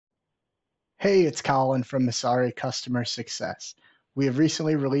Hey, it's Colin from Messari Customer Success. We have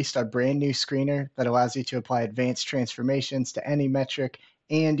recently released our brand new screener that allows you to apply advanced transformations to any metric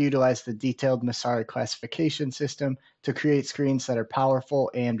and utilize the detailed Messari classification system to create screens that are powerful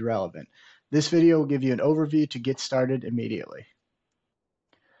and relevant. This video will give you an overview to get started immediately.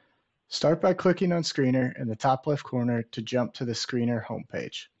 Start by clicking on Screener in the top left corner to jump to the Screener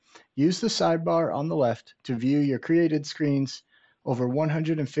homepage. Use the sidebar on the left to view your created screens, over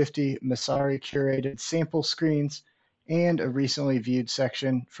 150 Messari curated sample screens, and a recently viewed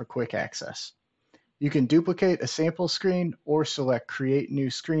section for quick access. You can duplicate a sample screen or select Create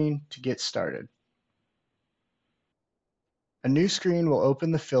New Screen to get started. A new screen will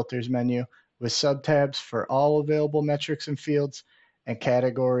open the Filters menu with subtabs for all available metrics and fields and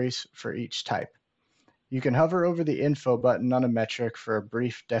categories for each type. You can hover over the Info button on a metric for a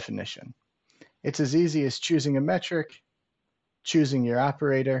brief definition. It's as easy as choosing a metric, choosing your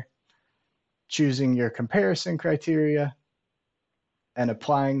operator, choosing your comparison criteria, and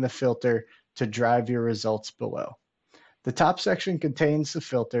applying the filter to drive your results below. The top section contains the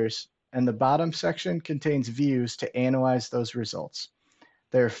filters, and the bottom section contains views to analyze those results.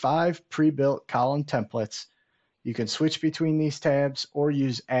 There are 5 pre-built column templates. You can switch between these tabs or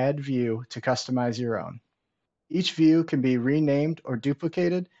use Add View to customize your own. Each view can be renamed or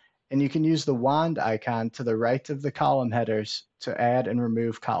duplicated, and you can use the wand icon to the right of the column headers to add and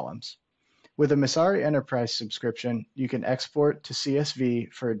remove columns. With a Messari Enterprise subscription, you can export to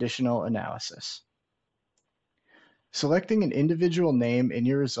CSV for additional analysis. Selecting an individual name in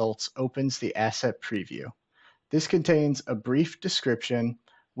your results opens the Asset Preview. This contains a brief description,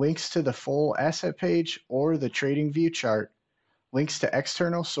 links to the full asset page or the TradingView chart, links to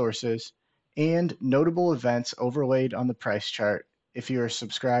external sources, and notable events overlaid on the price chart if you are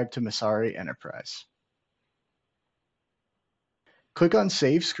subscribed to Messari Enterprise. Click on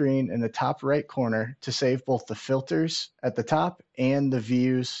Save Screen in the top right corner to save both the filters at the top and the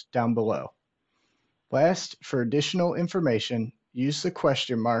views down below. Last, for additional information, use the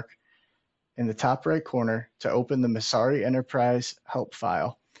question mark in the top right corner to open the Messari Enterprise help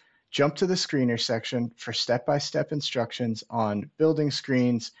file. Jump to the Screener section for step-by-step instructions on building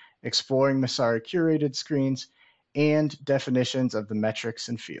screens, exploring Messari curated screens, and definitions of the metrics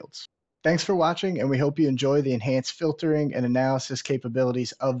and fields. Thanks for watching, and we hope you enjoy the enhanced filtering and analysis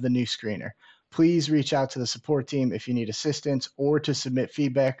capabilities of the new screener. Please reach out to the support team if you need assistance or to submit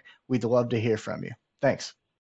feedback. We'd love to hear from you. Thanks.